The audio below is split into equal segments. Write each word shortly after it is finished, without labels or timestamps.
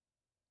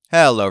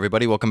Hello,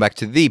 everybody. Welcome back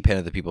to the Pen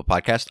of the People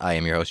podcast. I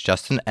am your host,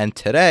 Justin, and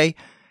today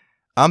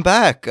I'm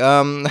back.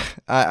 I'm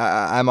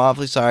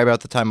awfully sorry about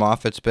the time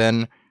off. It's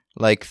been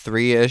like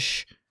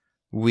 3-ish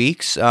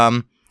weeks.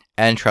 And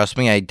trust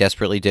me, I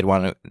desperately did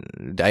want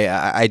to.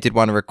 I did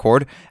want to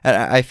record. And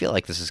I feel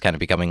like this is kind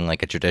of becoming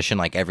like a tradition.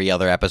 Like every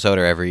other episode,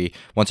 or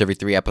once every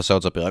 3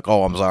 episodes, I'll be like,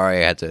 "Oh, I'm sorry,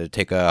 I had to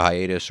take a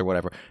hiatus or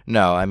whatever."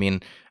 No, I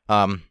mean,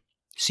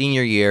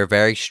 senior year,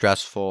 very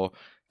stressful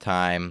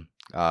time.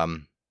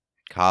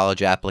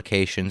 College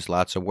applications,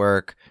 lots of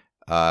work.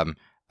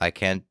 I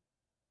can't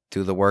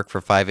do the work for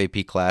 5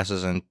 AP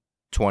classes and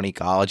 20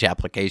 college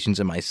applications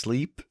in my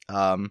sleep.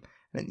 And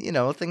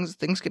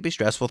things could be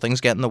stressful. Things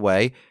get in the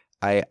way.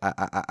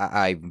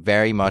 I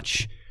very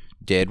much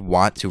did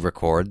want to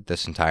record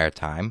this entire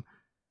time,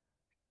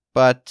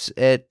 but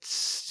it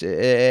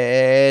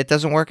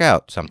doesn't work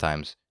out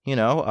sometimes.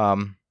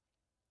 I'm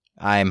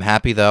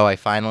happy though.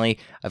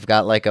 I've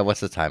got like what's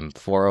the time?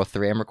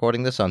 4:03. I'm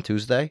recording this on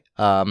Tuesday.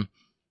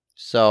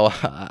 So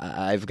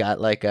I've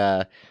got like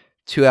a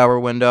 2-hour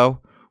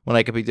window when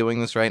I could be doing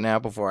this right now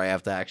before I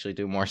have to actually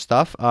do more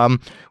stuff,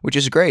 which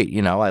is great.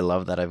 I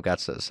love that I've got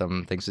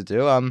some things to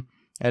do.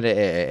 And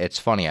it's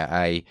funny.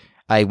 I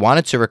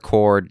wanted to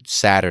record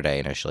Saturday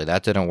initially.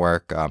 That didn't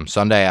work.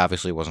 Sunday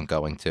obviously wasn't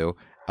going to.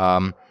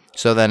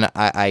 So then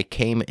I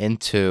came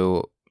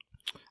into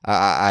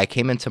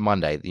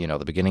Monday,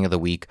 the beginning of the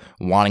week,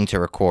 wanting to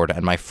record.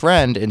 And my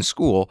friend in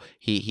school,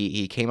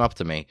 he came up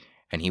to me.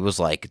 And he was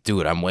like,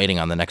 "Dude, I'm waiting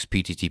on the next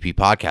PTTP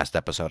podcast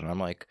episode." And I'm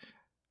like,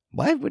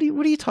 "What? What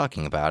are you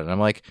talking about?" And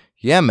I'm like,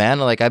 "Yeah, man.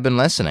 Like I've been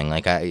listening.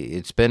 Like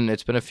it's been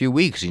a few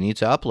weeks. You need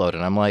to upload."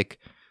 And I'm like,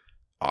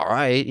 "All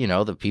right.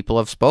 The people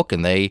have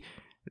spoken. They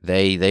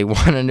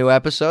want a new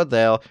episode.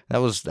 That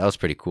was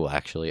pretty cool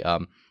actually.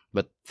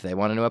 But if they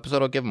want a new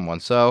episode, I'll give them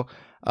one." So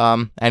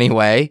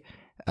anyway,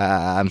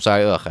 I'm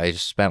sorry. I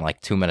just spent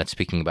like 2 minutes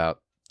speaking about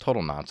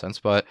total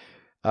nonsense, but.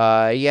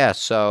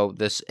 So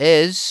this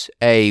is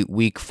a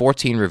Week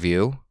 14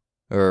 review,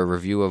 or a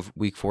review of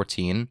Week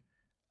 14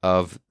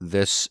 of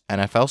this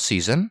NFL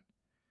season.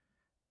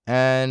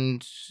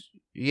 And,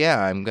 yeah,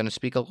 I'm going to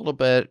speak a little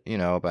bit,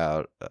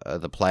 about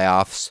the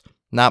playoffs.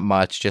 Not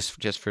much,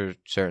 just for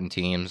certain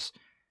teams.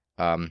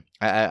 I'm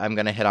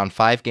going to hit on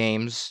 5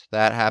 games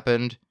that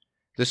happened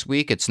this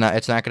week. It's not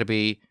going to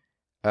be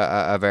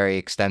a very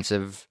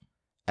extensive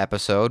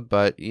episode,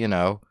 but,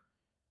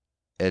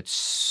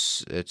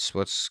 It's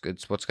what's going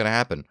to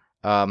happen.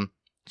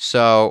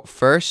 So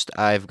first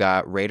I've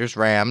got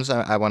Raiders-Rams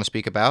I want to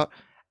speak about,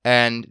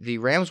 and the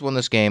Rams won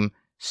this game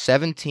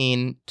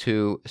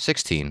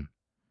 17-16.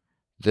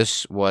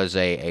 This was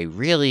a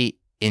really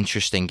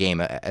interesting game,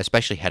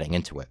 especially heading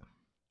into it,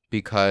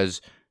 because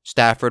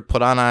Stafford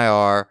put on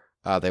IR.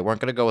 They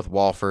weren't going to go with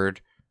Walford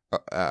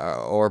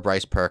or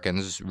Bryce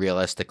Perkins.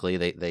 Realistically,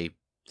 they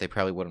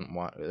probably wouldn't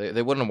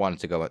have wanted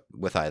to go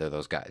with either of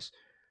those guys.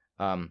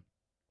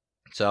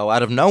 So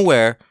out of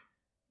nowhere,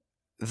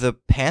 the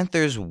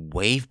Panthers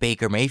waive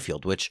Baker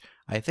Mayfield, which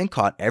I think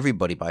caught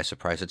everybody by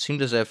surprise. It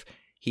seemed as if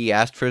he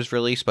asked for his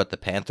release, but the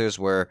Panthers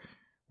were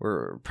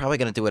probably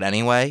going to do it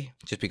anyway,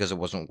 just because it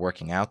wasn't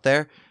working out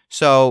there.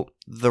 So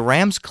the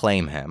Rams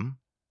claim him,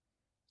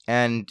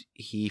 and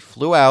he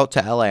flew out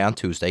to LA on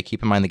Tuesday.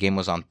 Keep in mind the game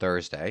was on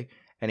Thursday,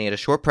 and he had a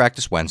short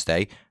practice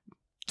Wednesday.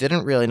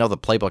 Didn't really know the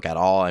playbook at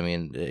all. I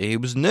mean, he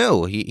was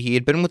new. He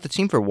had been with the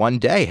team for 1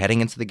 day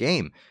heading into the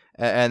game.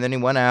 And then he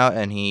went out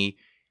and he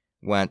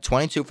went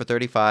 22 for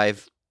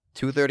 35,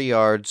 230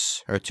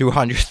 yards, or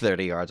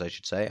 230 yards, I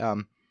should say.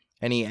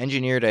 And he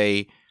engineered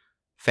a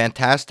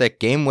fantastic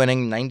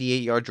game-winning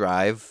 98-yard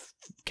drive,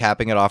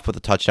 capping it off with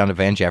a touchdown to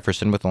Van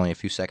Jefferson with only a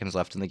few seconds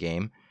left in the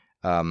game.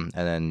 And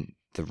then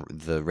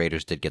the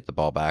Raiders did get the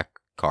ball back.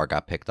 Carr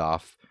got picked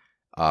off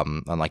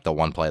on like the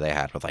one play they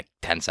had with like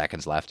 10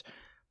 seconds left.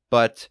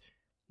 But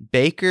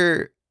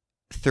Baker,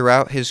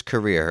 throughout his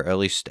career, or at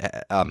least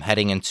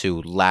heading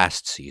into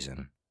last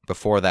season,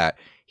 before that,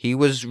 he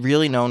was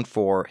really known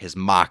for his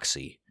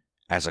moxie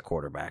as a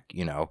quarterback.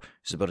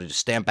 His ability to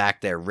stand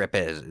back there, rip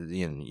it,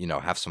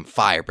 have some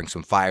fire, bring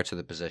some fire to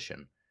the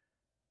position.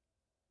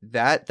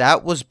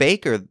 That was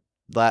Baker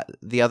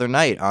the other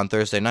night on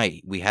Thursday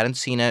night. We hadn't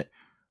seen it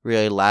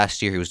really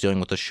last year. He was dealing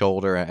with the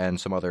shoulder and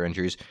some other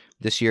injuries.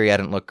 This year he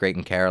hadn't looked great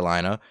in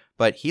Carolina,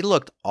 but he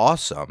looked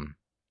awesome.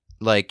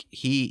 Like,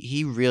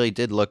 he really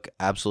did look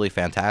absolutely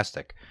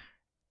fantastic.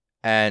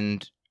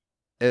 And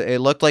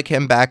it looked like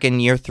him back in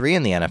year 3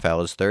 in the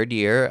NFL, his third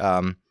year,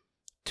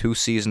 2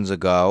 seasons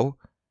ago,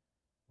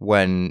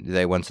 when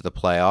they went to the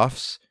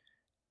playoffs,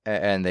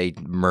 and they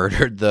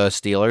murdered the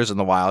Steelers in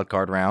the wild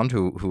card round,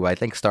 who I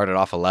think started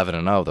off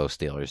 11-0, those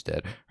Steelers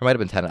did. Or might have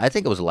been 10. I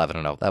think it was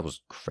 11-0. That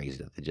was crazy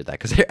that they did that,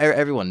 because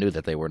everyone knew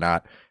that they were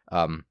not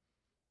a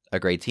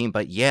great team.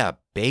 But yeah,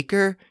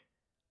 Baker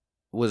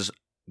was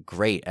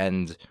great,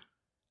 and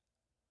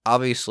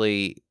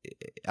obviously,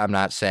 I'm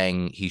not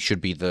saying he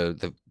should be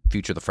the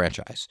future of the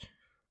franchise.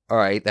 All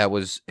right, that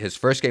was his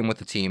first game with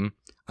the team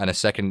on a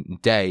second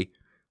day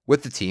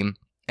with the team.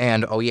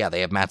 And, oh yeah,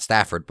 they have Matt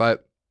Stafford.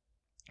 But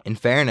in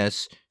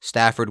fairness,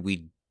 Stafford,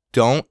 we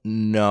don't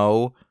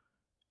know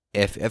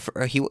if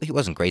he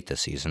wasn't great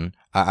this season.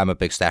 I'm a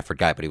big Stafford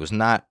guy, but he was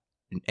not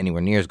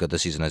anywhere near as good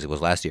this season as he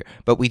was last year.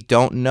 But we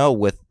don't know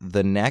with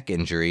the neck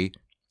injury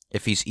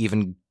if he's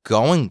even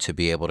going to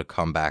be able to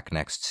come back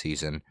next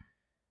season.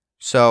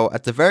 So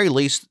at the very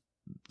least,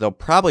 they'll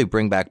probably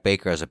bring back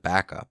Baker as a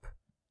backup.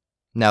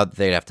 Now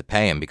they'd have to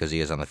pay him because he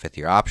is on the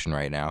 5th-year option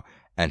right now.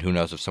 And who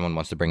knows if someone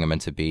wants to bring him in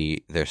to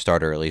be their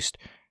starter, or at least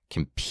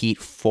compete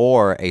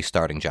for a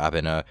starting job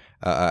in a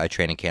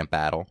training camp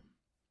battle.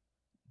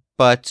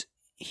 But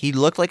he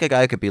looked like a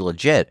guy who could be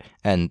legit,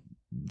 and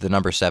the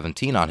number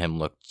 17 on him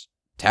looked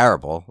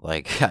terrible.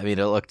 Like, I mean,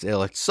 it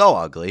looked so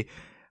ugly.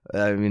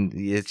 I mean,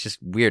 it's just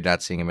weird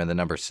not seeing him in the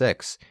number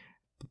 6.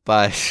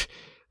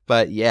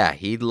 But yeah,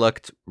 he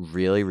looked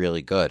really,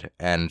 really good.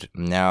 And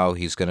now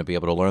he's going to be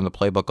able to learn the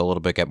playbook a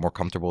little bit, get more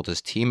comfortable with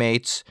his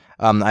teammates.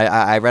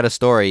 I read a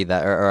story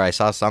that, or I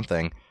saw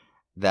something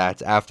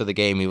that after the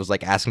game, he was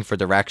like asking for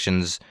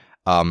directions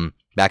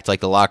back to like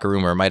the locker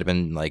room, or it might have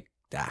been like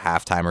at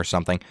halftime or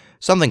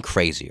something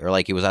crazy. Or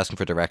like he was asking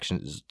for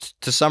directions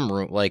to some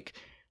room, like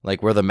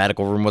where the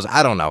medical room was.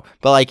 I don't know.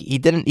 But like he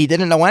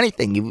didn't know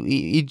anything.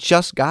 He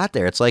just got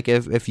there. It's like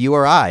if you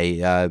or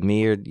I,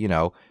 me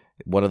or,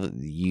 one of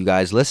you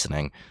guys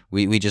listening,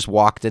 we just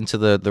walked into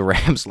the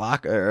Rams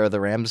locker, or the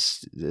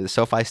Rams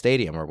SoFi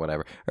Stadium or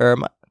whatever, or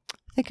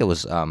I think it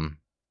was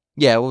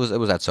it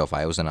was at SoFi.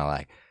 It was in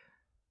LA.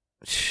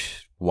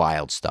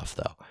 Wild stuff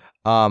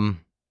though.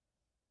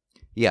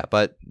 Yeah,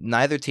 but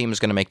neither team is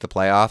going to make the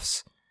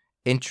playoffs.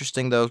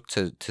 Interesting though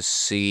to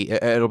see.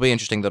 It'll be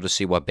interesting though to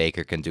see what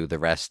Baker can do the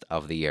rest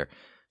of the year.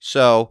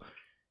 So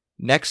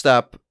next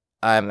up.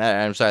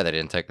 I'm sorry that I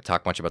didn't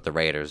talk much about the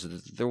Raiders.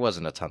 There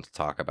wasn't a ton to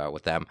talk about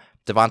with them.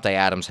 Devontae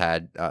Adams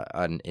had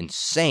an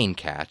insane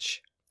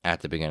catch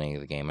at the beginning of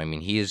the game. I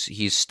mean,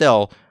 he's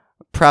still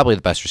probably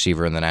the best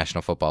receiver in the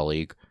National Football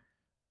League.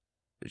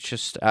 It's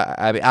just,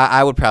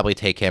 I would probably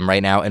take him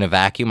right now in a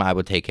vacuum. I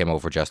would take him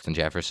over Justin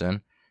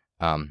Jefferson.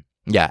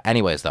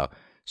 Anyways, though.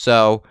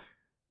 So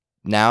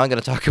now I'm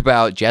going to talk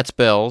about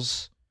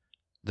Jets-Bills.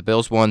 The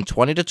Bills won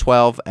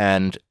 20-12,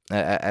 and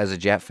as a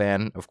Jet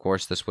fan, of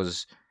course, this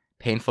was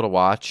painful to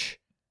watch.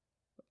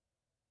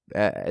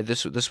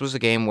 This was a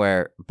game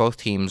where both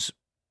teams,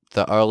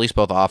 or at least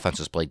both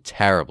offenses, played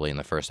terribly in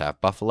the first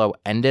half. Buffalo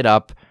ended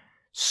up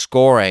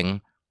scoring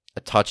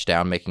a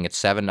touchdown, making it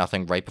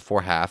 7-0 right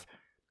before half,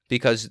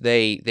 because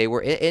they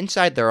were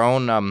inside their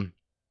own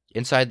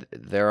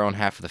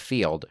half of the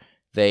field.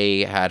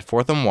 They had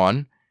 4th and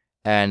 1,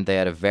 and they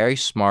had a very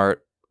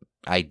smart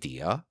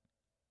idea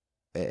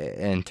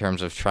in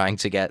terms of trying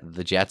to get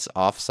the Jets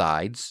off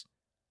sides.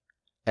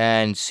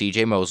 And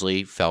C.J.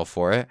 Mosley fell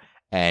for it,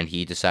 and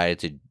he decided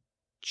to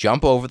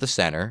jump over the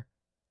center,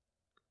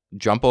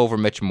 jump over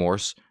Mitch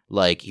Morse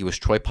like he was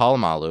Troy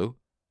Polamalu.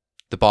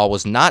 The ball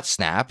was not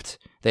snapped.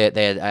 They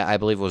had, I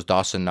believe it was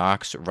Dawson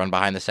Knox, run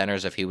behind the center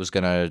as if he was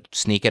going to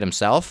sneak it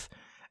himself.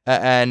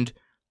 And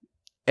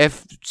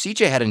if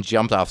C.J. hadn't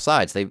jumped off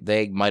sides,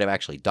 they might have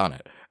actually done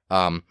it.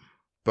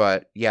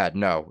 But yeah,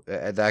 no,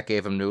 that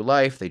gave him new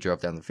life. They drove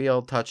down the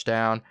field,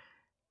 touchdown.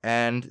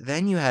 And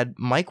then you had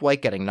Mike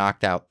White getting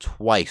knocked out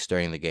twice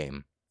during the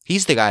game.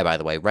 He's the guy, by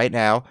the way, right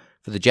now,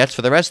 for the Jets,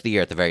 for the rest of the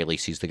year, at the very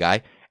least, he's the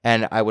guy.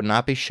 And I would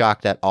not be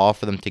shocked at all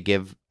for them to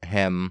give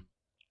him,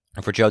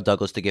 for Joe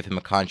Douglas to give him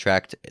a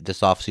contract this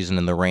offseason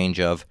in the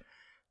range of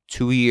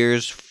 2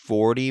 years,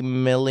 $40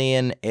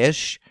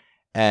 million-ish,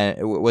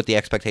 and with the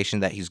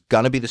expectation that he's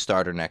going to be the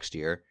starter next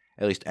year,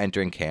 at least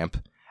entering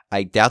camp.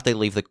 I doubt they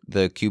leave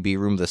the QB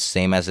room the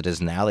same as it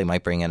is now. They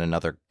might bring in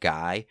another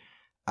guy.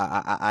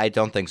 I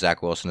don't think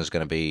Zach Wilson is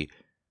going to be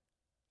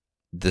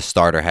the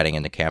starter heading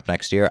into camp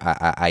next year.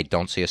 I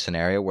don't see a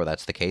scenario where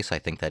that's the case. I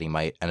think that he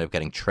might end up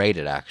getting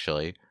traded,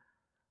 actually.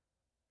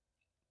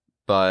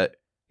 But,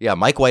 yeah,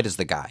 Mike White is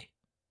the guy.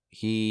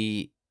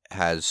 He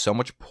has so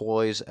much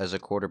poise as a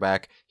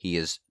quarterback. He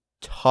is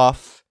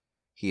tough.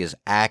 He is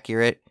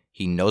accurate.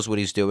 He knows what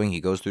he's doing. He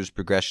goes through his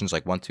progressions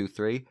like 1, 2,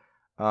 3.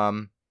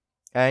 And,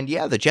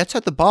 yeah, the Jets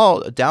had the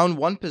ball down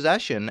one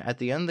possession at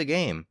the end of the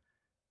game.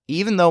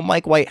 Even though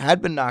Mike White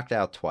had been knocked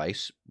out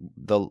twice,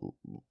 the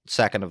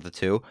second of the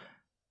two,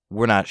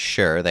 we're not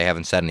sure. They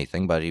haven't said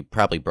anything, but he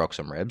probably broke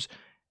some ribs.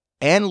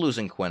 And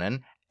losing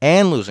Quinnen,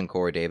 and losing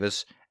Corey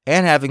Davis,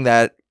 and having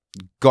that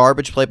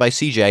garbage play by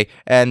CJ.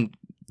 And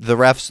the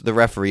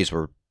referees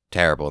were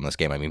terrible in this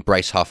game. I mean,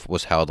 Bryce Huff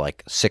was held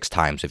like 6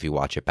 times if you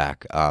watch it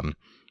back. And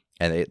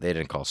they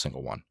didn't call a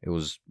single one. It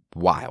was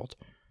wild.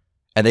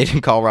 And they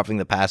didn't call roughing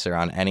the passer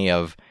on any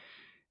of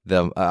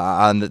them.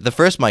 On the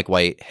first Mike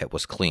White hit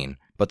was clean.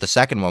 But the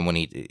second one, when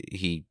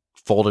he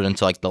folded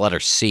into like the letter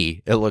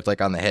C, it looked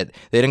like on the hit.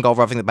 They didn't call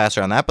roughing the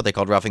passer on that, but they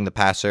called roughing the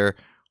passer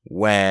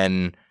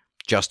when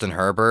Justin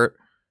Herbert,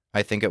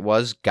 I think it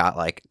was, got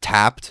like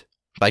tapped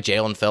by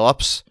Jalen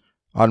Phillips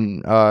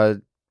on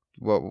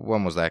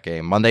when was that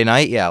game? Monday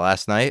night? Yeah,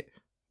 last night.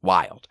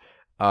 Wild.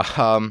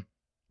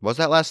 Was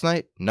that last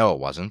night? No, it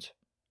wasn't.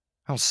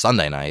 That was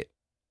Sunday night.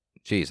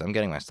 Jeez, I'm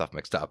getting my stuff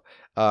mixed up.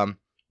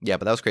 Yeah,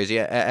 but that was crazy.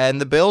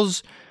 And the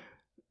Bills,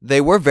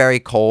 They were very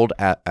cold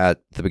at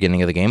the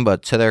beginning of the game,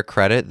 but to their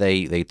credit,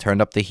 they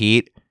turned up the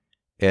heat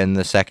in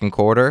the second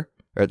quarter,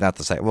 or not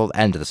the second, well,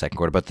 end of the second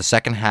quarter, but the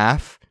second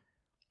half,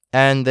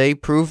 and they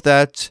proved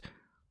that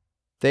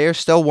they are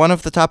still one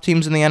of the top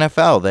teams in the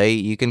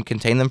NFL. You can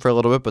contain them for a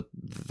little bit, but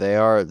they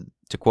are,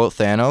 to quote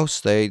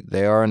Thanos,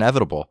 they are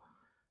inevitable.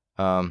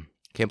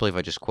 Can't believe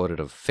I just quoted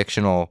a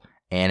fictional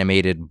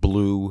animated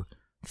blue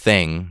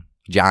thing,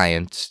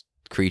 giant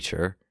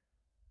creature,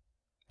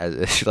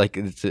 as like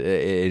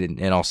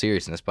in all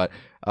seriousness. But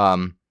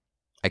yeah.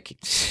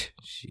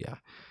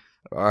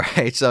 All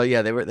right, so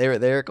yeah, they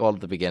were cold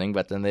at the beginning,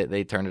 but then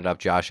they turned it up.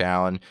 Josh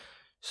Allen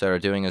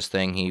started doing his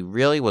thing. He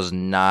really was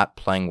not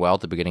playing well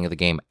at the beginning of the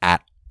game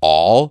at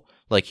all.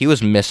 Like, he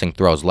was missing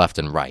throws left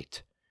and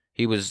right.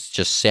 He was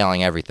just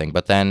sailing everything.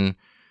 But then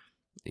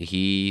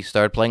he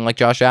started playing like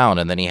Josh Allen,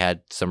 and then he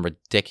had some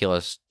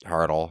ridiculous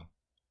hurdle.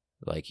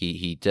 Like,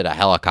 he did a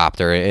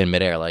helicopter in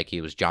midair like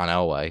he was John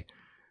Elway.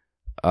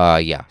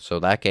 Yeah, so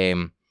that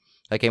game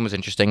was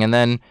interesting. And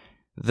then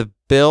the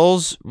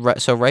Bills,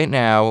 so right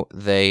now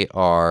they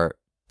are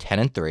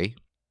 10-3,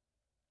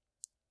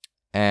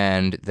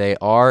 and they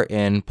are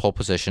in pole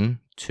position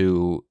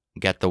to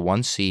get the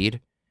 1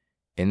 seed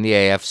in the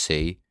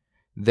AFC.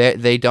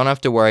 They don't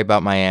have to worry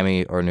about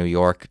Miami or New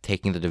York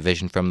taking the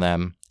division from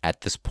them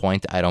at this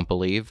point, I don't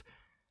believe.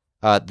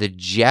 The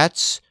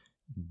Jets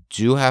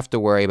do have to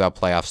worry about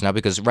playoffs now,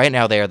 because right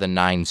now they are the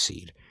 9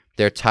 seed.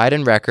 They're tied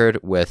in record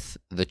with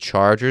the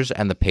Chargers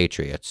and the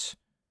Patriots.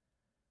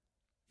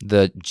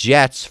 The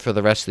Jets, for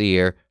the rest of the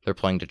year, they're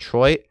playing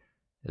Detroit,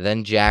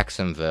 then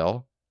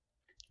Jacksonville,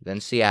 then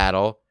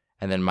Seattle,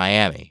 and then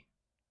Miami.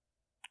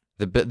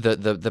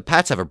 The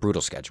Pats have a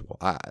brutal schedule.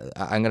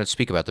 I'm going to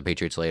speak about the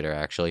Patriots later,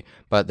 actually,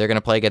 but they're going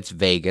to play against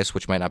Vegas,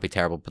 which might not be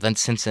terrible. But then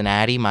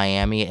Cincinnati,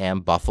 Miami,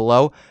 and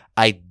Buffalo.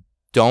 I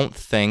don't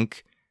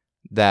think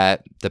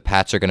that the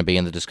Pats are going to be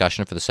in the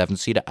discussion for the 7th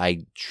seed.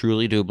 I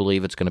truly do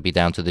believe it's going to be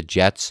down to the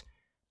Jets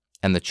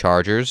and the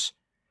Chargers.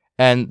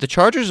 And the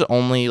Chargers'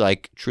 only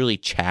truly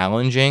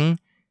challenging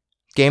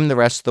game the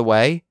rest of the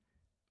way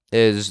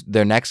is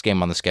their next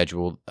game on the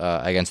schedule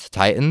against the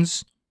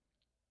Titans.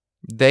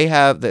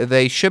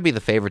 They should be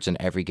the favorites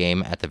in every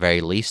game at the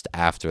very least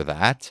after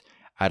that.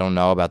 I don't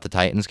know about the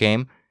Titans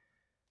game,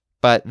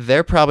 but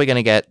they're probably going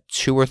to get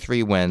 2 or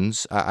 3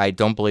 wins. I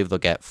don't believe they'll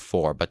get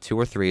 4, but 2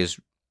 or 3 is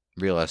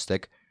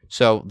realistic.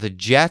 So the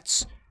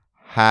Jets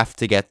have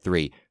to get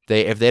 3.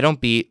 If they don't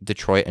beat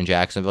Detroit and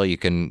Jacksonville, you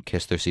can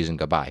kiss their season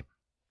goodbye.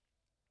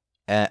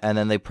 And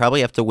then they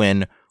probably have to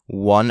win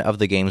one of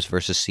the games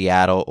versus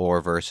Seattle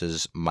or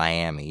versus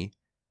Miami.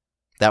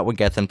 That would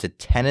get them to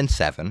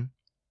 10-7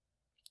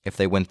 if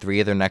they win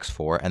 3 of their next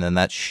 4, and then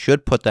that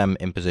should put them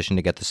in position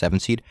to get the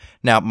 7th seed.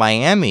 Now,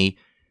 Miami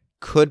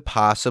could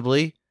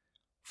possibly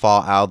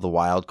fall out of the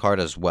wild card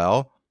as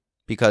well,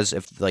 because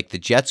if the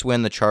Jets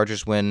win, the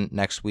Chargers win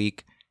next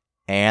week,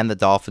 and the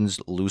Dolphins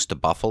lose to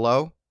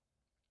Buffalo,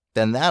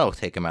 then that'll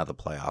take them out of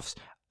the playoffs.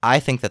 I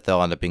think that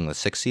they'll end up being the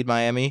 6th seed,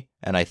 Miami,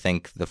 and I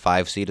think the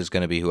 5 seed is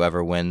going to be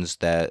whoever wins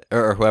that,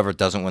 or whoever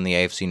doesn't win the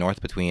AFC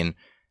North between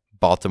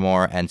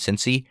Baltimore and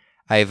Cincy.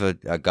 I have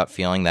a gut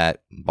feeling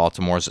that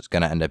Baltimore's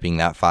going to end up being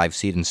that 5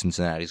 seed, and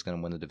Cincinnati's going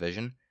to win the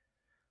division.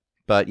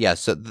 But yeah,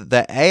 so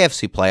the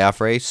AFC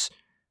playoff race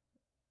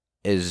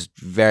is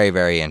very,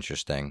 very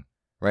interesting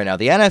right now.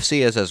 The NFC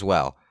is as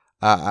well.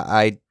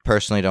 I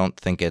personally don't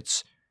think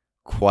it's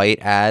quite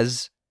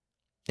as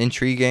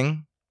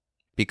intriguing,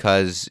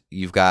 because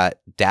you've got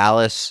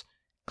Dallas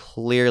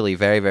clearly,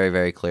 very, very,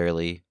 very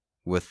clearly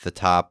with the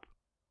top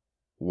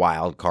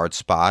wild card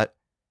spot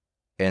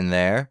in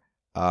there.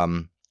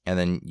 And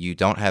then you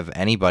don't have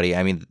anybody.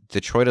 I mean,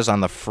 Detroit is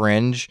on the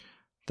fringe.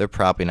 They're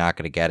probably not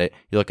going to get it.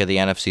 You look at the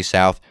NFC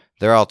South,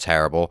 they're all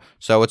terrible.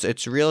 So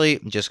it's really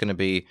just going to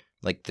be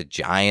like the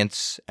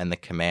Giants and the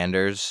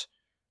Commanders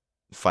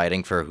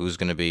fighting for who's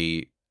going to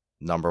be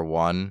number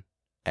 1.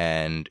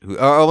 And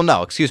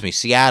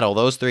Seattle.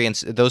 Those 2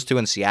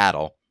 in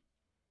Seattle.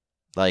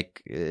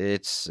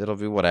 It'll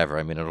be whatever.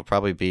 I mean, it'll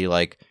probably be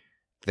like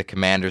the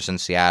Commanders in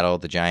Seattle.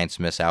 The Giants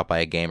miss out by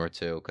a game or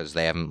 2 because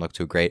they haven't looked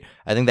too great.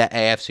 I think that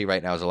AFC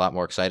right now is a lot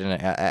more exciting,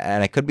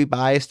 and I could be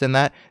biased in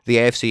that the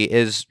AFC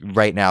is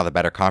right now the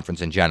better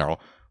conference in general.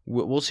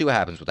 We'll see what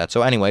happens with that.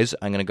 So, anyways,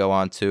 I'm going to go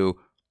on to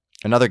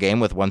another game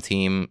with one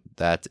team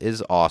that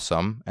is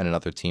awesome and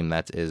another team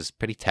that is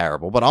pretty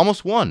terrible, but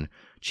almost won.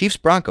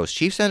 Chiefs-Broncos.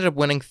 Chiefs ended up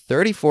winning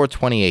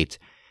 34-28.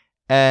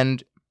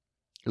 And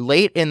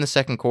late in the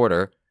second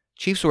quarter,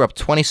 Chiefs were up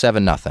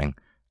 27-0.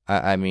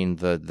 I mean,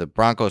 the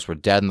Broncos were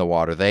dead in the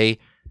water.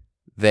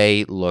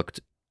 They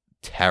looked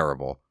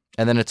terrible.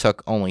 And then it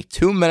took only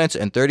 2 minutes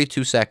and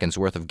 32 seconds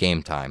worth of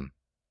game time.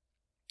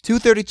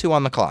 2:32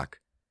 on the clock.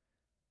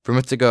 For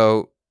it to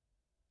go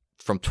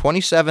from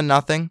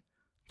 27-0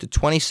 to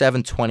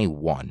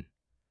 27-21.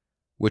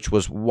 Which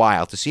was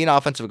wild. To see an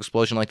offensive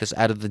explosion like this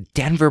out of the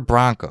Denver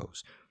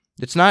Broncos.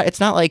 It's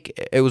not like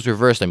it was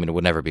reversed. I mean, it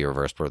would never be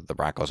reversed where the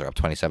Broncos are up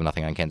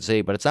 27-0 on Kansas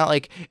City, but it's not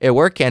like it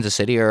were Kansas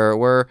City or it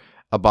were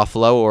a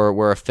Buffalo or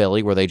we're a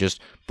Philly where they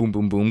just boom,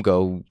 boom, boom,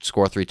 go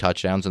score 3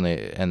 touchdowns and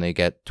they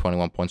get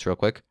 21 points real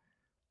quick.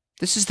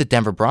 This is the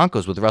Denver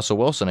Broncos with Russell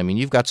Wilson. I mean,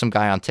 you've got some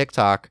guy on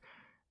TikTok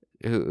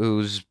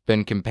who's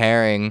been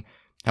comparing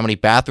how many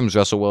bathrooms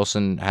Russell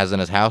Wilson has in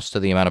his house to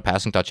the amount of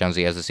passing touchdowns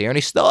he has this year, and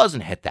he still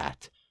hasn't hit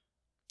that.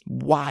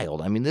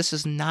 Wild. I mean, this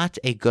is not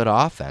a good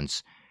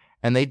offense,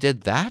 and they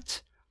did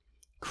that?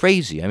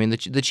 Crazy. I mean,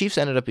 the Chiefs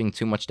ended up being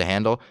too much to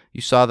handle.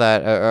 You saw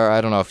that, or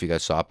I don't know if you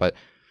guys saw it, but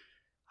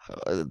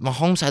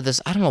Mahomes had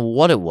this, I don't know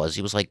what it was.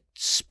 He was like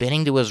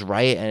spinning to his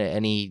right,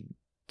 and he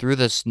threw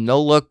this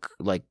no-look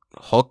like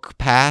hook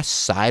pass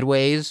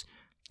sideways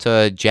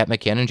to Jerick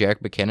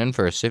McKinnon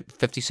for a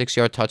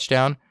 56-yard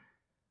touchdown.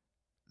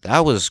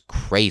 That was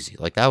crazy.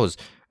 Like, that was,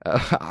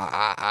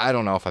 I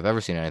don't know if I've ever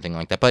seen anything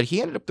like that. But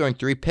he ended up throwing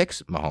 3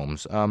 picks,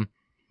 Mahomes.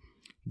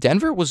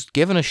 Denver was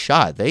given a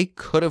shot. They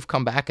could have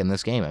come back in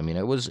this game. I mean,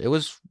 it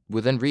was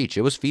within reach.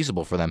 It was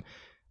feasible for them.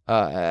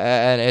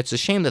 And it's a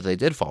shame that they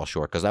did fall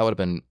short because that would have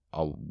been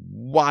a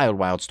wild,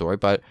 wild story.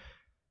 But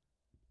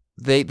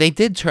they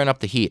did turn up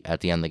the heat at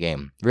the end of the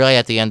game, really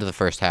at the end of the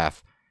first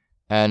half.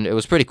 And it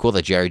was pretty cool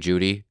that Jerry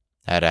Jeudy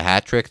had a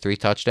hat trick, 3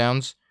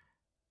 touchdowns.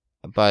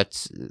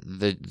 But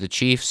the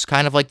Chiefs,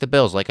 kind of like the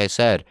Bills, like I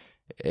said,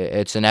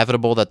 it's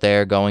inevitable that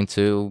they're going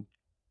to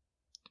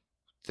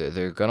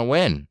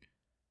win.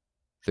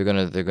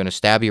 They're gonna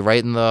stab you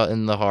right in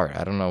the heart.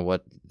 I don't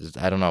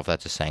know if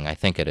that's a saying. I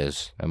think it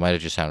is. It might have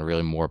just sounded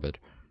really morbid,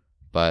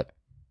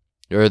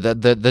 or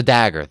the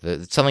dagger.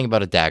 Something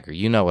about a dagger.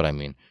 You know what I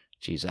mean?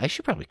 Jeez, I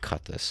should probably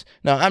cut this.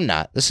 No, I'm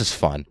not. This is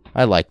fun.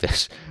 I like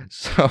this.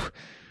 So,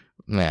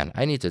 man,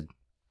 I need to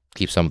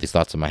keep some of these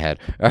thoughts in my head.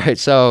 All right,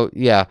 so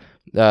yeah,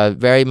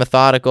 very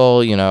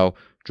methodical.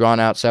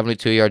 Drawn out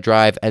 72-yard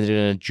drive, ended in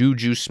a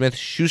Juju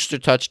Smith-Schuster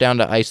touchdown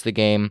to ice the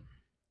game,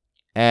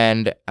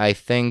 and I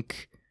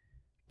think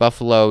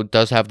Buffalo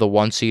does have the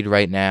 1 seed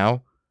right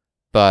now,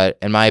 but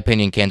in my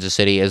opinion, Kansas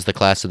City is the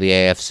class of the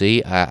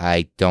AFC.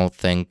 I don't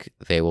think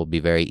they will be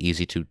very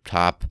easy to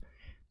top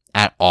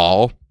at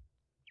all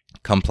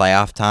come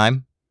playoff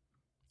time.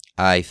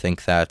 I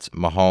think that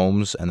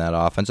Mahomes and that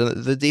offense,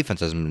 and the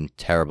defense hasn't been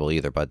terrible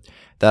either, but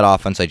that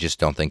offense I just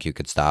don't think you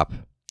could stop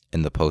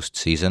in the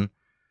postseason.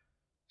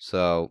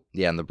 So,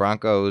 yeah, and the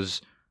Broncos,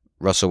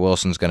 Russell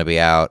Wilson's going to be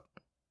out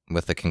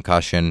with a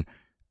concussion.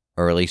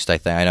 Or at least I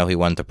know he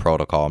went to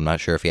protocol. I'm not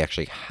sure if he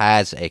actually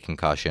has a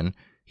concussion.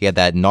 He had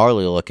that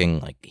gnarly-looking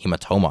like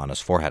hematoma on his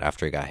forehead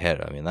after he got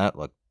hit. I mean, it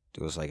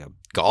was like a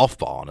golf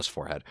ball on his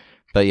forehead.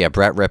 But yeah,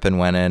 Brett Rippon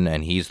went in,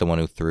 and he's the one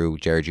who threw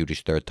Jerry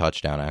Jeudy's 3rd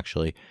touchdown,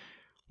 actually.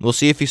 We'll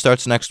see if he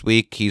starts next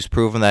week. He's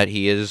proven that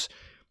he is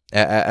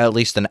at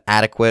least an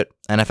adequate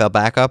NFL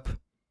backup.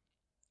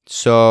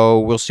 So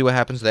we'll see what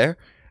happens there.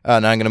 Now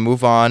I'm going to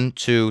move on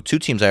to 2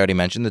 teams I already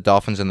mentioned, the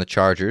Dolphins and the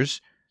Chargers.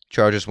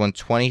 Chargers won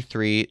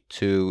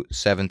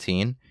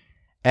 23-17,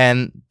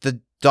 and the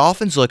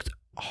Dolphins looked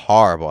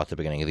horrible at the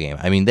beginning of the game.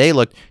 I mean,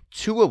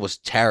 Tua was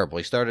terrible.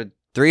 He started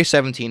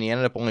 3-17. He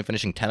ended up only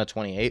finishing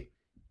 10-28.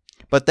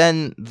 But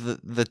then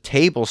the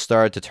table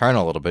started to turn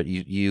a little bit.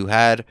 You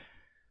had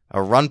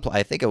a run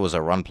play. I think it was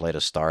a run play to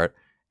start,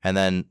 and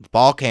then the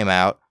ball came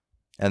out,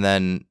 and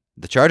then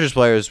the Chargers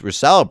players were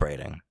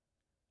celebrating.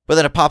 But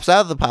then it pops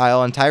out of the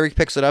pile, and Tyreek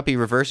picks it up. He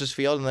reverses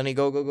field, and then he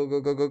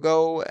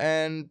go,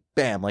 and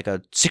bam, like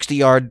a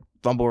 60-yard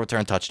fumble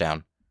return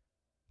touchdown.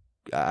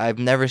 I've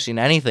never seen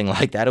anything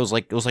like that. It was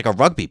like a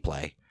rugby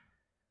play.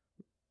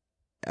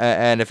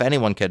 And if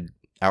anyone could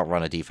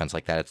outrun a defense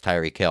like that, it's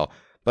Tyreek Hill.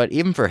 But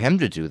even for him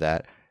to do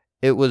that,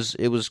 it was.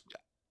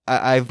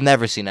 I've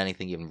never seen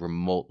anything even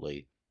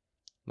remotely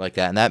like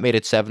that, and that made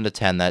it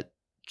 7-10.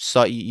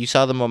 You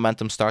saw the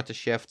momentum start to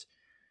shift.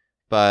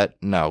 But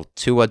no,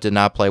 Tua did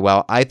not play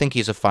well. I think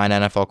he's a fine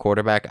NFL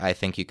quarterback. I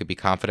think you could be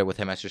confident with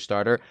him as your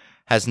starter.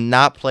 Has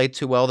not played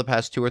too well the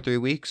past 2 or 3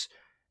 weeks.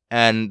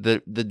 And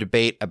the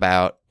debate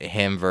about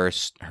him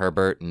versus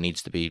Herbert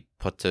needs to be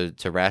put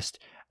to rest.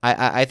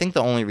 I think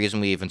the only reason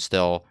we even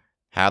still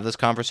have this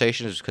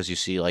conversation is because you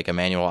see like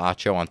Emmanuel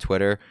Acho on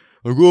Twitter.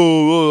 Like,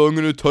 oh, I'm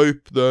going to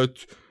type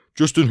that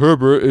Justin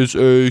Herbert is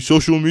a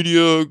social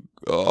media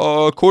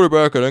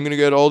quarterback and I'm going to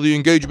get all the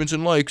engagements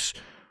and likes.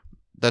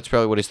 That's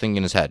probably what he's thinking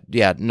in his head.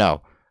 Yeah,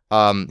 no.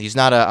 He's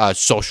not a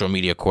social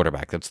media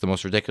quarterback. That's the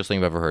most ridiculous thing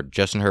I've ever heard.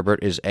 Justin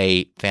Herbert is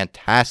a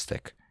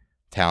fantastic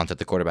talent at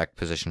the quarterback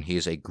position. He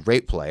is a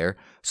great player.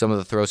 Some of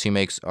the throws he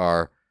makes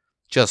are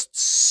just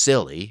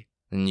silly.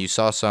 And you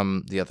saw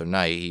some the other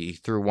night. He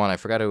threw one. I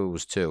forgot who it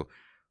was to.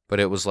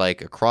 But it was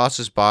like across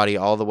his body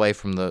all the way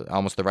from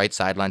almost the right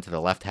sideline to the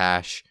left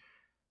hash.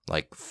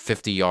 Like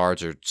 50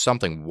 yards or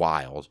something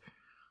wild.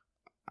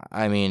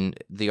 I mean,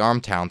 the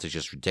arm talent is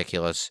just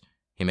ridiculous.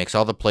 He makes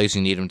all the plays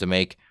you need him to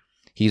make.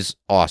 He's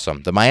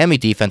awesome. The Miami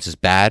defense is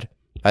bad,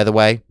 by the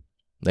way.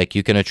 Like,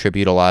 you can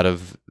attribute a lot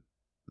of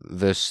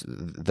this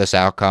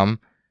outcome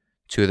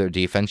to their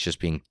defense just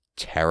being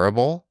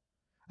terrible.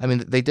 I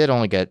mean, they did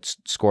only get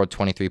scored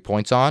 23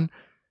 points on,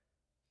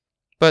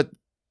 but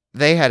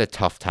they had a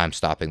tough time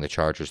stopping the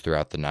Chargers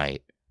throughout the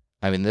night.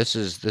 I mean, this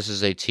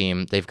is a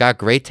team. They've got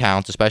great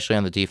talent, especially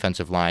on the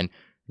defensive line.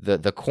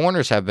 The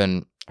corners have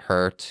been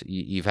hurt.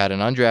 You've had an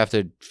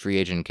undrafted free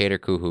agent, Kader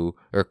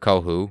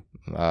Kohu.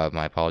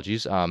 My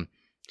apologies.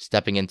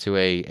 Stepping into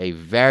a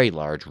very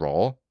large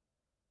role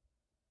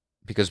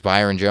because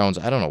Byron Jones,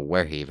 I don't know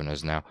where he even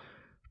is now,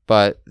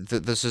 but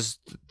this is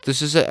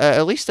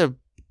at least a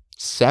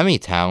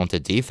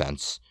semi-talented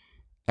defense,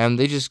 and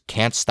they just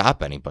can't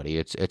stop anybody.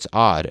 It's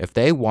odd. If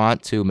they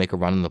want to make a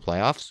run in the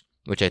playoffs,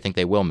 which I think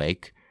they will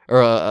make,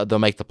 or they'll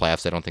make the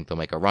playoffs. I don't think they'll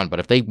make a run, but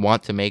if they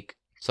want to make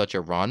such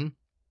a run,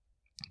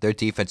 their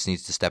defense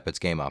needs to step its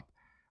game up,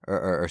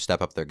 or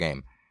step up their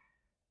game.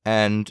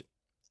 And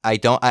I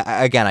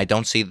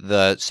don't see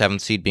the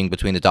 7th seed being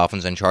between the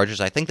Dolphins and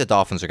Chargers. I think the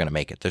Dolphins are going to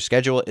make it. Their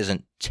schedule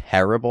isn't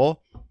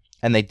terrible,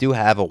 and they do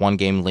have a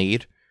 1-game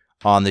lead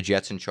on the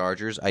Jets and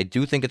Chargers. I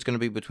do think it's going to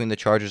be between the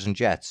Chargers and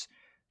Jets.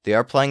 They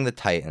are playing the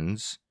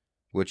Titans,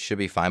 which should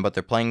be fine, but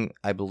they're playing,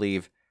 I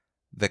believe,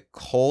 the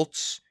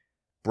Colts,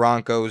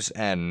 Broncos,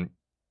 and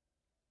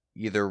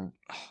either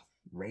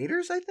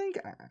Raiders, I think?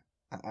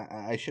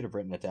 I should have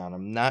written it down.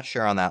 I'm not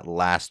sure on that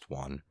last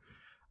one.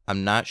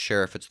 I'm not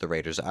sure if it's the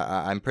Raiders.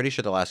 I'm pretty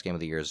sure the last game of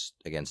the year is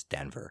against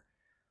Denver.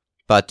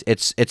 But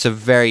it's a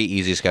very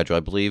easy schedule. I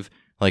believe,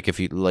 like, if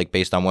you like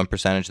based on win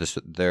percentage,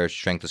 their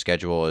strength of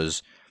schedule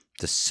is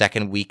the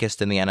second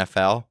weakest in the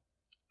NFL,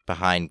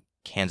 behind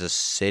Kansas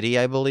City,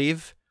 I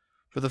believe,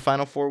 for the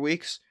final 4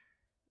 weeks.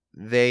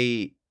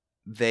 They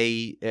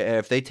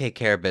if they take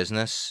care of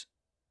business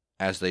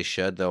as they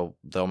should,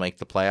 they'll make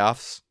the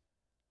playoffs.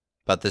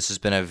 But this has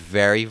been a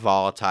very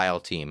volatile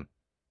team,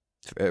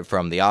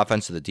 from the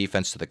offense to the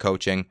defense to the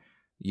coaching.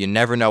 You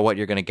never know what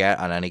you're going to get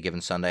on any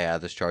given Sunday out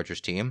of this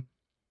Chargers team.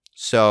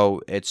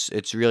 So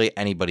it's really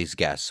anybody's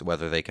guess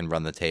whether they can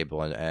run the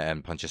table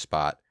and punch a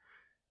spot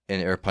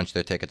or punch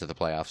their ticket to the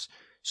playoffs.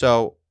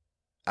 So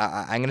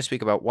I'm going to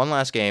speak about one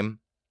last game.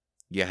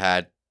 You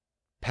had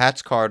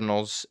Pats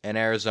Cardinals in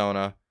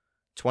Arizona,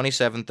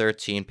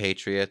 27-13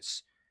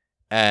 Patriots,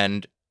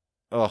 and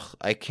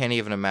I can't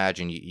even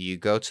imagine. You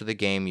go to the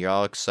game, you're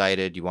all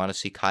excited, you want to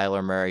see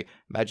Kyler Murray.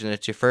 Imagine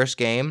it's your first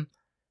game,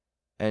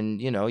 and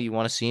you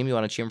want to see him, you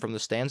want to cheer him from the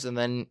stands, and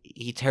then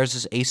he tears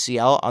his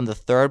ACL on the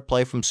 3rd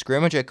play from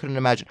scrimmage. I couldn't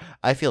imagine.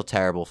 I feel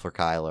terrible for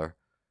Kyler,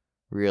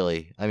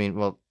 really. I mean,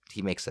 well,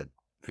 he makes a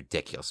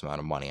ridiculous amount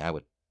of money. I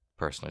would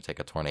personally take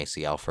a torn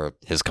ACL for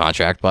his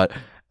contract, but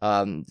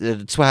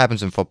it's what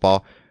happens in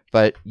football.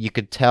 But you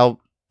could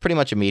tell pretty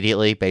much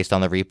immediately based on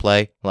the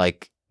replay,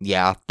 like,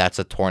 yeah, that's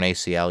a torn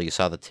ACL. You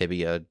saw the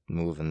tibia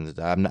move, and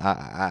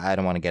I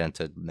don't want to get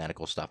into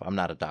medical stuff. I'm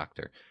not a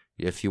doctor.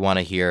 If you want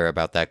to hear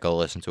about that, go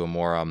listen to a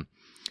more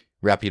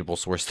reputable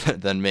source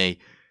than me,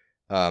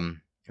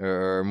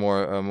 or a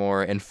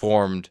more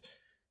informed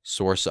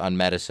source on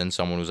medicine,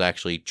 someone who's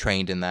actually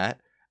trained in that.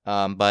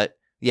 But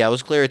yeah, it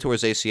was clear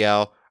towards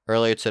ACL.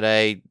 Earlier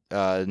today,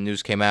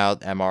 news came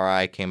out,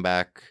 MRI came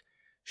back,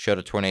 showed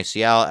a torn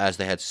ACL as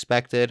they had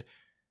suspected,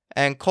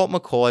 and Colt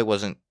McCoy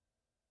wasn't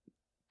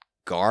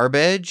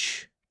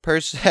garbage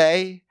per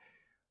se.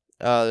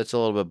 It's a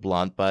little bit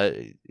blunt, but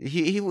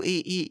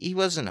he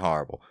wasn't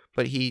horrible,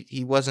 but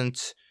he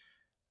wasn't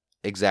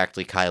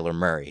exactly Kyler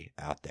Murray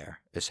out there,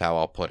 is how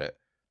I'll put it.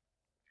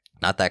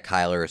 Not that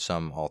Kyler is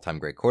some all-time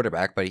great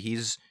quarterback, but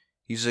he's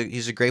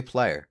a great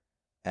player.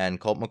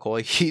 And Colt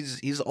McCoy,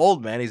 he's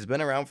old, man. He's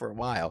been around for a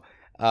while.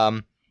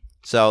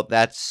 So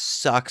that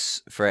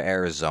sucks for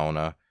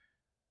Arizona.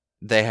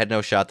 They had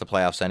no shot at the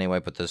playoffs anyway,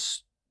 but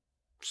this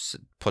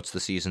puts the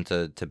season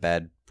to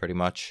bed pretty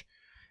much.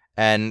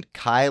 And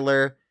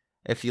Kyler,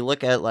 if you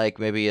look at like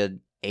maybe a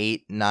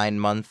 8-9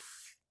 month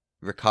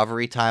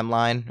recovery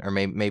timeline, or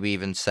maybe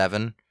even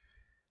 7,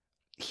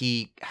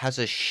 he has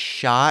a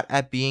shot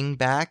at being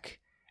back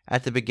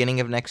at the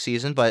beginning of next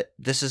season. But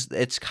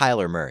it's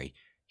Kyler Murray.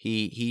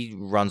 He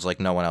runs like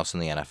no one else in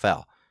the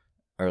NFL,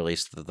 or at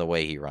least the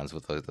way he runs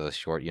with the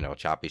short,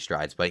 choppy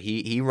strides. But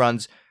he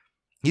runs.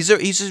 He's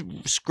a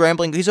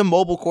scrambling. He's a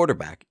mobile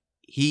quarterback.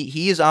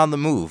 He is on the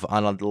move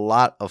on a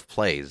lot of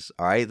plays,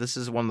 all right? This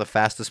is one of the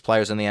fastest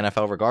players in the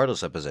NFL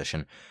regardless of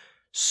position.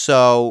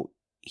 So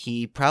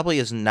he probably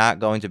is not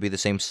going to be the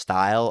same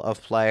style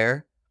of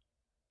player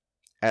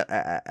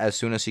as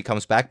soon as he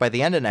comes back. By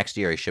the end of next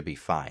year, he should be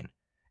fine.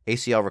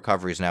 ACL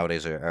recoveries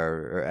nowadays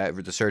are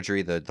the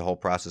surgery, the whole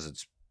process,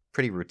 it's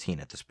pretty routine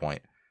at this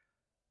point.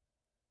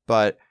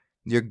 But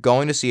you're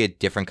going to see a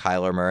different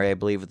Kyler Murray, I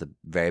believe, at the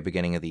very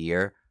beginning of the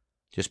year.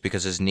 Just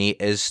because his knee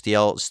is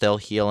still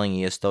healing.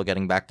 He is still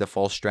getting back to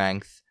full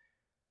strength.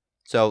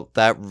 So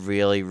that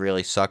really,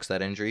 really sucks,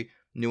 that injury.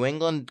 New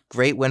England,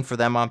 great win for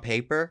them on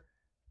paper.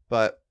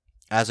 But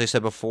as I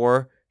said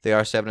before, they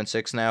are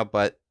 7-6 now.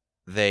 But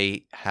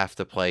they have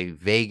to play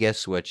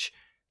Vegas, which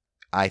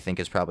I think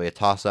is probably a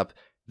toss-up.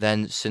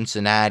 Then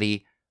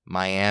Cincinnati,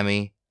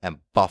 Miami, and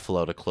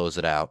Buffalo to close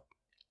it out.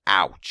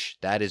 Ouch.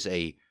 That is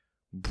a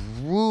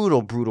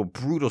brutal, brutal,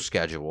 brutal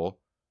schedule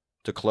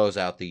to close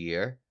out the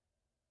year.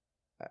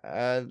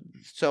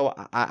 So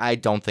I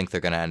don't think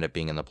they're going to end up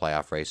being in the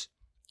playoff race.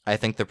 I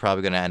think they're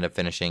probably going to end up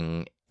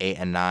finishing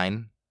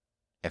 8-9,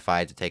 if I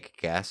had to take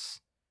a guess.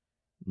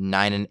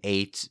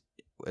 9-8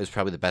 is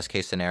probably the best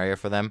case scenario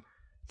for them.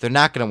 They're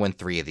not going to win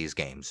 3 of these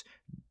games.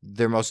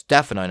 They're most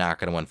definitely not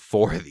going to win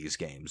 4 of these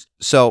games.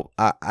 So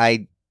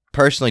I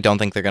personally don't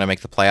think they're going to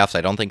make the playoffs.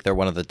 I don't think they're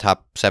one of the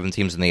top 7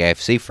 teams in the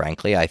AFC,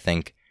 frankly. I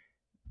think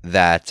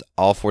that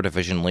all 4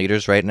 division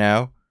leaders right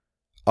now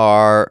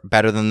are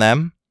better than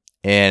them.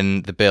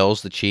 In the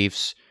Bills, the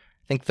Chiefs,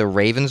 I think the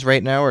Ravens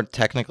right now are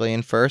technically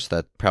in first.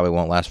 That probably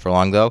won't last for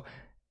long, though.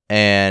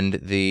 And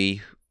the...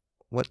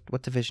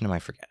 What division am I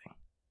forgetting?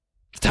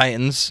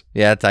 Titans.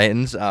 Yeah,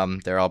 Titans.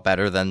 They're all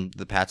better than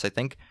the Pats, I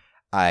think.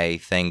 I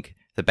think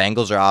the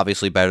Bengals are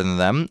obviously better than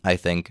them. I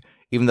think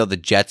even though the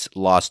Jets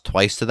lost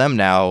twice to them,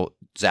 now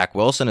Zach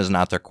Wilson is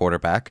not their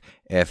quarterback.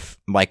 If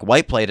Mike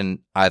White played in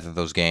either of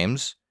those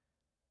games,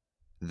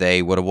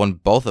 they would have won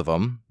both of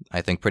them,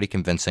 I think, pretty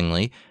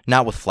convincingly.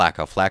 Not with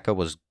Flacco. Flacco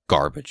was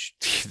garbage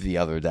the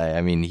other day.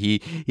 I mean, he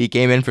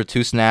came in for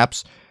 2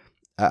 snaps.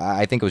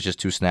 I think it was just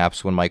 2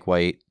 snaps when Mike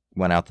White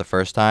went out the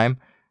first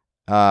time.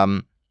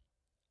 It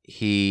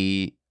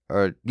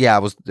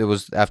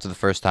was after the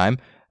first time.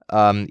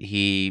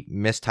 He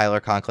missed Tyler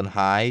Conklin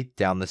high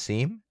down the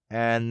seam,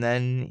 and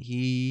then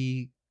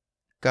he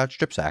got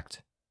strip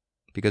sacked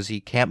because he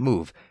can't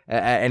move.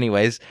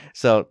 Anyways,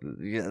 so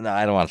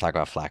I don't want to talk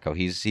about Flacco.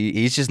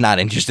 He's just not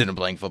interested in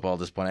playing football at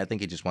this point. I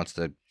think he just wants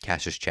to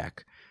cash his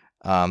check.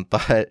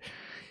 But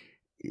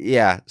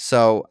yeah,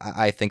 so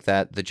I think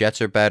that the Jets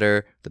are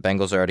better. The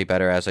Bengals are already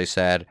better, as I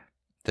said.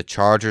 The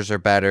Chargers are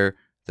better.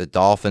 The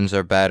Dolphins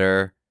are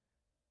better.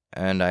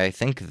 And I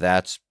think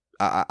that's...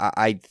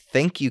 I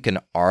think you can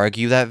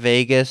argue that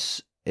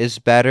Vegas is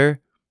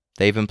better.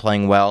 They've been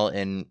playing well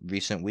in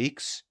recent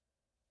weeks.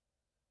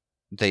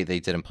 They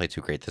didn't play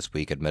too great this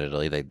week,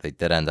 admittedly. They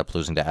did end up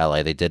losing to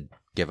LA. They did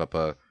give up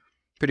a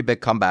pretty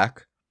big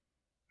comeback.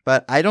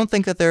 But I don't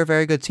think that they're a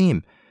very good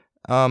team.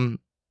 And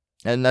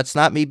that's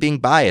not me being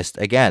biased.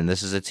 Again,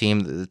 this is a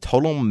team, the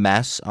total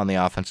mess on the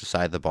offensive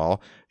side of the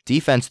ball.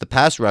 Defense, the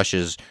pass rush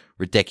is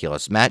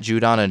ridiculous. Matt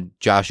Judon and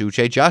Josh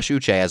Uche. Josh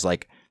Uche has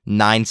like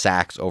 9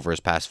 sacks over his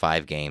past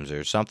 5 games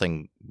or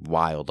something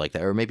wild like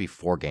that, or maybe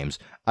 4 games.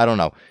 I don't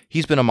know.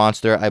 He's been a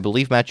monster. I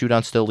believe Matt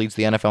Judon still leads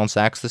the NFL in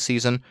sacks this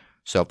season,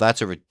 so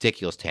that's a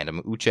ridiculous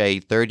tandem.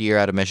 Uche, 3rd year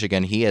out of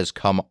Michigan, he has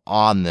come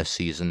on this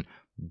season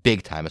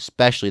big time,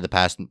 especially the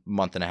past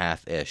month and a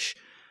half-ish.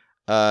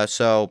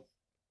 So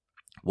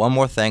one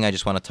more thing I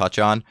just want to touch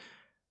on.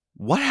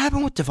 What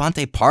happened with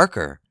Devontae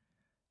Parker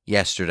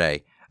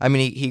yesterday? I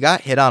mean, he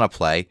got hit on a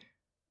play,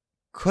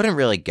 couldn't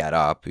really get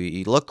up.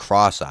 He looked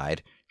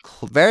cross-eyed,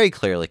 very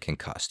clearly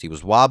concussed. He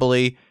was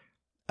wobbly,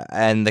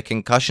 and the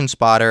concussion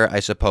spotter, I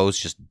suppose,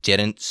 just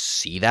didn't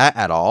see that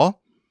at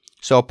all.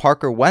 So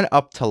Parker went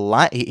up to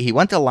line. He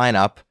went to line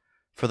up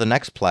for the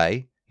next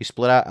play. He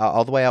split out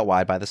all the way out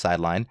wide by the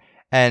sideline,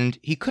 and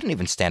he couldn't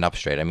even stand up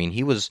straight. I mean,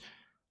 he was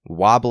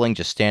wobbling,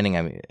 just standing.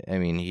 I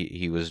mean,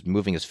 he was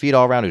moving his feet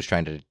all around. He was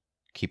trying to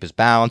keep his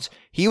balance.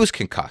 He was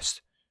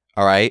concussed.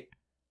 All right,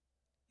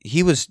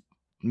 he was.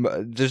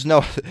 There's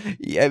no.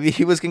 I mean,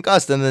 he was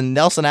concussed, and then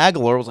Nelson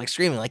Aguilar was like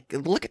screaming, like,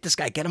 "Look at this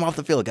guy! Get him off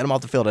the field! Get him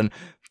off the field!" And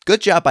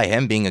good job by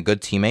him being a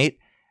good teammate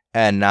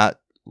and not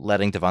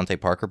letting Devontae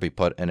Parker be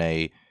put in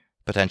a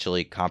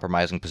potentially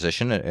compromising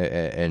position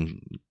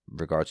in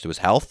regards to his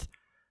health.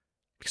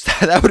 Because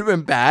that would have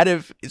been bad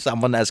if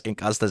someone as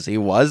concussed as he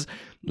was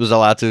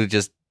allowed to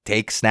just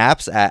take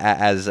snaps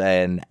as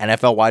an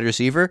NFL wide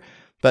receiver.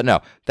 But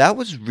no, that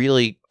was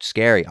really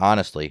scary,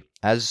 honestly,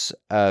 as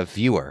a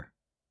viewer.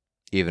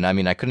 Even, I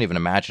mean, I couldn't even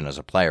imagine as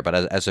a player, but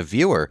as a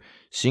viewer,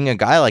 seeing a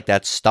guy like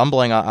that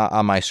stumbling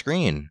on my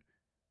screen,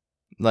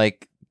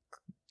 like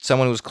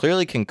someone who was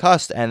clearly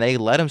concussed, and they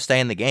let him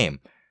stay in the game.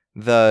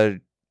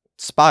 The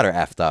spotter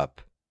effed up.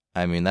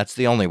 I mean, that's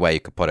the only way you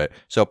could put it.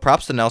 So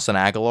props to Nelson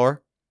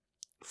Aguilar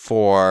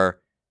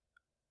for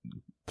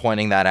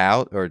pointing that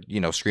out, or,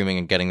 screaming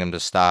and getting them to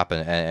stop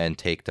and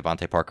take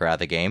Devontae Parker out of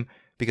the game,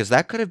 because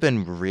that could have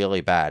been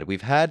really bad.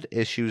 We've had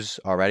issues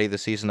already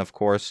this season, of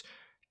course.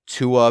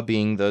 Tua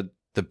being the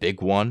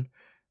big one.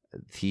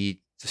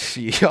 He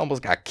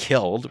almost got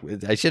killed.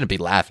 I shouldn't be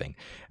laughing.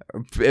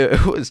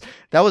 That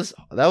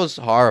was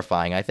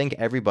horrifying. I think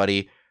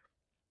everybody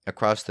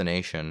across the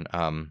nation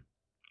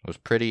was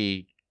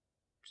pretty.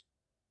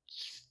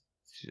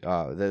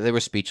 They were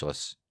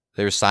speechless.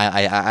 They were silent.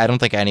 I don't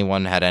think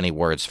anyone had any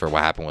words for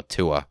what happened with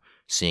Tua,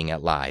 seeing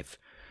it live,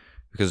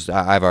 because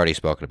I've already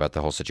spoken about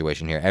the whole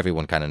situation here.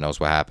 Everyone kind of knows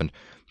what happened.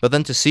 But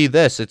then to see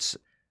this, it's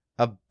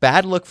a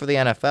bad look for the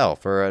NFL,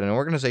 for an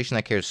organization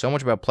that cares so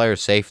much about player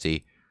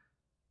safety.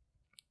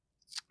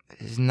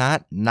 Is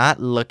not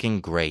looking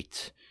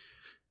great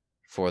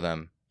for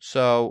them.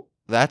 So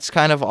that's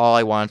kind of all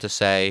I wanted to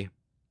say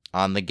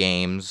on the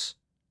games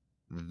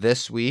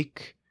this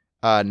week.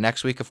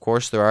 Next week, of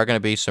course, there are going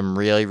to be some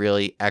really,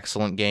 really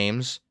excellent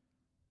games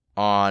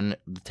on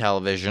the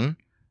television.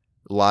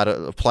 A lot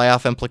of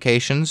playoff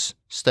implications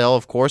still,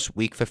 of course.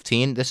 Week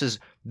 15. This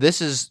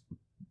is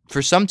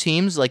for some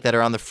teams like that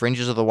are on the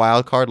fringes of the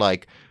wild card,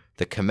 like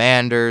the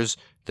Commanders,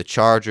 the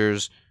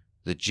Chargers,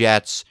 the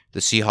Jets, the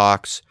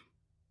Seahawks.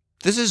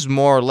 this is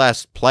more or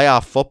less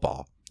playoff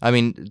football. I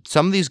mean,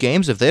 some of these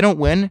games, if they don't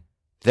win,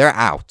 they're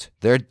out.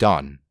 They're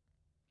done.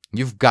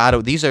 You've got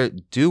to. These are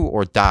do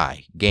or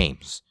die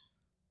games.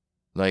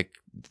 Like,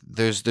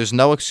 there's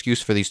no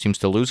excuse for these teams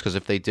to lose, because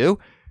if they do,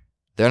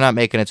 they're not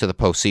making it to the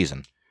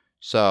postseason.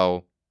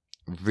 So,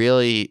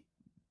 really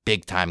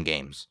big time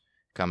games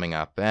coming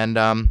up.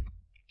 And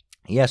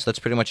yes, that's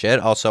pretty much it.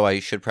 Also, I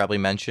should probably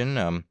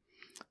mention,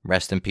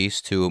 rest in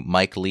peace to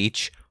Mike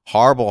Leach.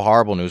 Horrible,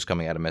 horrible news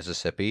coming out of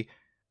Mississippi.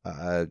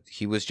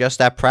 He was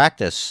just at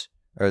practice,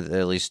 or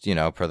at least,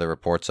 per the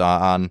reports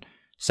on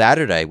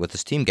Saturday with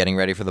his team getting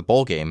ready for the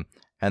bowl game.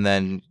 And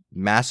then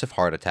massive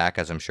heart attack,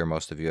 as I'm sure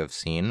most of you have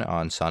seen,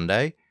 on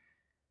Sunday.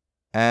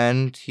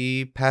 And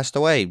he passed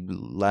away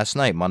last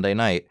night, Monday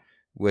night,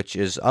 which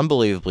is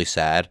unbelievably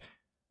sad.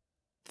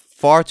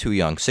 Far too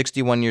young,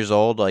 61 years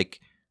old. Like,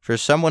 for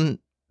someone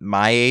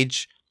my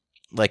age,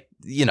 like,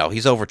 he's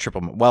well over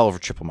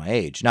triple my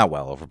age. Not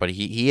well over, but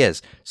he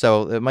is.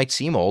 So it might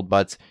seem old,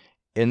 but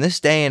in this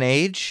day and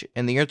age,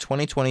 in the year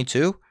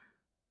 2022,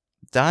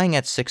 dying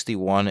at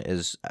 61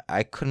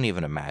 I couldn't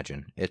even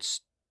imagine.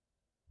 It's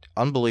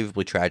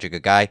unbelievably tragic. A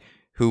guy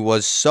who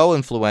was so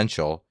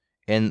influential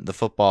in the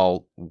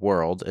football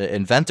world,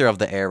 inventor of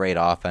the air raid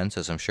offense,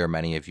 as I'm sure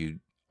many of you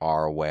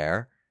are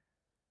aware.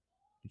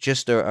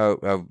 Just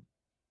a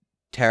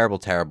terrible,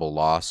 terrible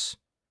loss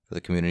for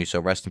the community. So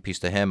rest in peace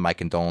to him. My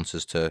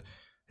condolences to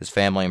his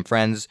family and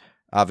friends.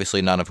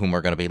 Obviously, none of whom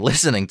are going to be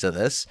listening to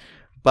this.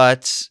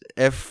 But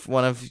if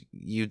one of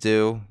you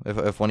do,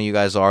 if one of you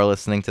guys are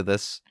listening to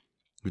this,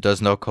 who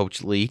does know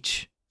Coach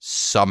Leach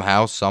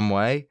somehow, some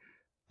way,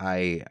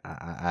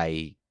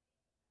 I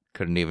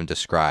couldn't even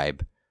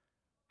describe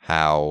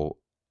how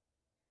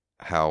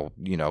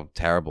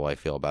terrible I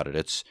feel about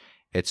it.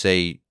 It's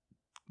a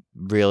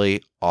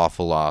really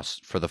awful loss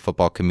for the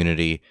football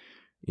community,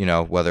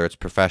 whether it's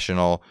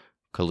professional,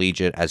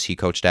 collegiate, as he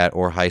coached at,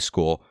 or high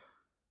school.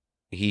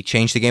 He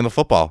changed the game of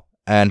football.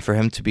 And for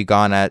him to be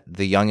gone at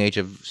the young age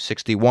of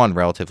 61,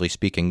 relatively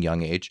speaking,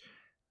 young age,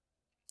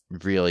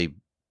 really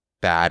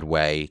bad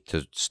way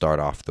to start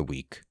off the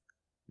week.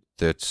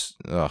 That's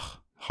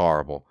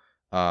horrible.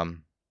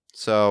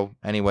 So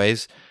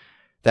anyways,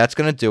 that's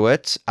going to do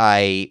it.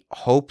 I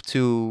hope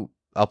to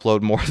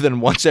upload more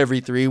than once every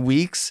 3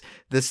 weeks.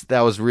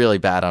 That was really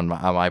bad on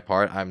my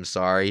part. I'm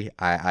sorry.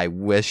 I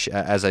wish,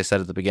 as I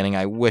said at the beginning,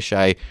 I wish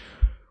I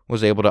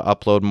was able to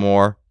upload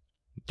more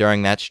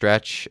during that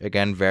stretch.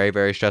 Again, very,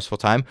 very stressful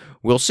time.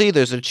 We'll see.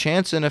 There's a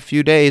chance in a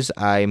few days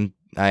I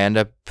end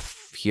up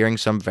hearing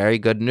some very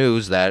good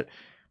news that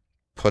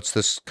puts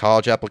this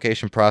college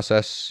application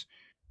process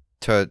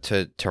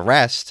to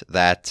rest.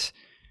 That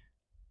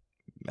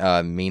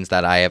means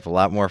that I have a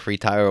lot more free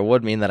time, or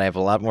would mean that I have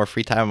a lot more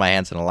free time on my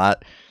hands and a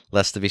lot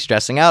less to be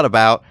stressing out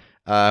about.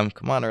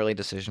 Come on, early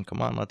decision.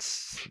 Come on,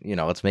 let's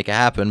make it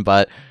happen.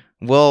 But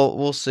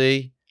we'll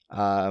see.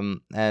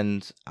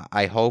 And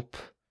I hope,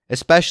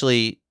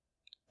 especially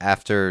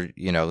after,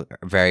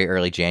 very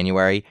early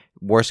January,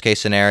 worst case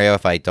scenario,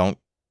 if I don't,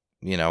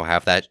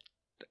 have that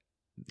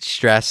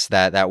stress,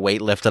 that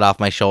weight lifted off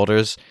my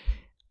shoulders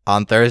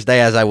on Thursday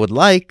as I would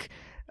like,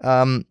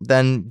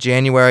 then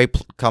January,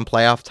 come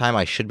playoff time,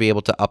 I should be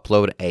able to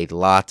upload a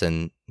lot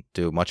and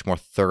do much more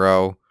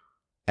thorough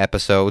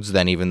episodes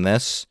than even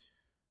this,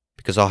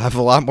 because I'll have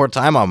a lot more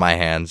time on my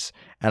hands.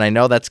 And I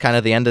know that's kind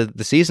of the end of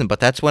the season, but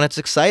that's when it's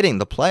exciting.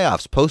 The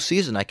playoffs,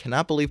 postseason. I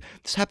cannot believe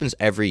this happens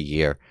every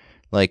year.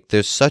 Like,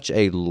 there's such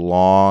a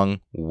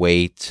long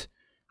wait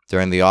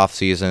during the off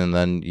season, and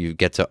then you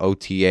get to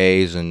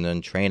OTAs and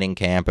then training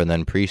camp and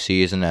then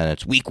preseason, and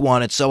it's week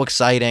 1. It's so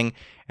exciting.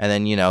 And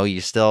then,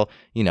 you still,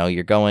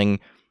 you're going,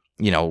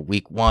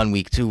 week 1,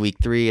 week 2, week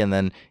 3, and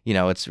then,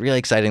 it's really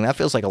exciting. That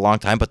feels like a long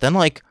time. But then,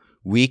 like,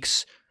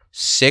 weeks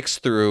 6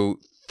 through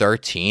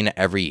 13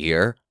 every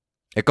year,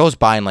 it goes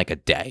by in like a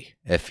day,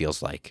 it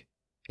feels like.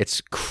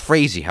 It's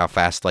crazy how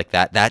fast, like,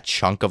 that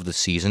chunk of the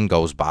season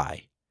goes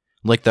by.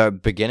 Like, the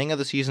beginning of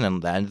the season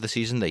and the end of the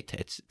season,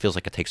 it feels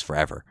like it takes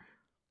forever.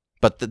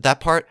 But that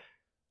part,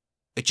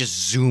 it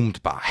just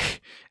zoomed by.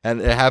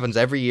 And it happens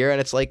every year, and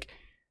it's like,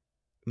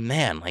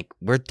 man, like,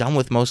 we're done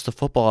with most of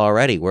football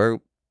already. We're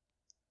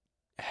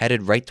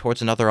headed right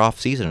towards another off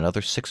season,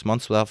 another 6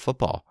 months without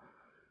football,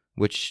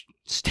 which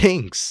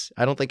stinks.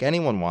 I don't think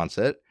anyone wants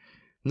it.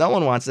 No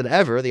one wants it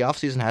ever. The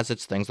offseason has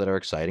its things that are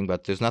exciting,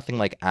 but there's nothing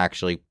like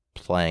actually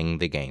playing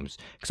the games,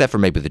 except for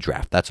maybe the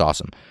draft. That's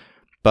awesome.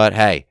 But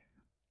hey,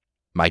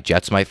 my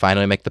Jets might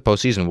finally make the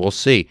postseason. We'll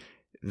see.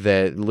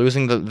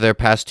 Losing their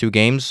past 2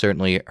 games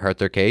certainly hurt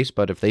their case,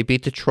 but if they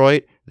beat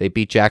Detroit, they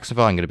beat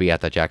Jacksonville. I'm going to be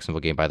at that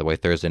Jacksonville game, by the way.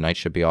 Thursday night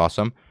should be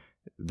awesome.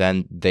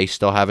 Then they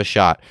still have a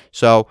shot.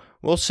 So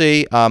we'll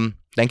see.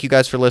 Thank you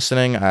guys for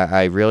listening.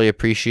 I really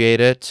appreciate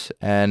it,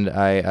 and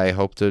I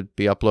hope to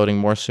be uploading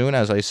more soon,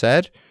 as I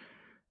said.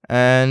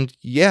 And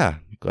yeah,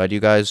 glad you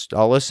guys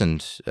all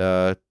listened.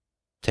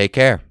 Take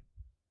care.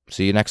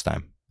 See you next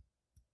time.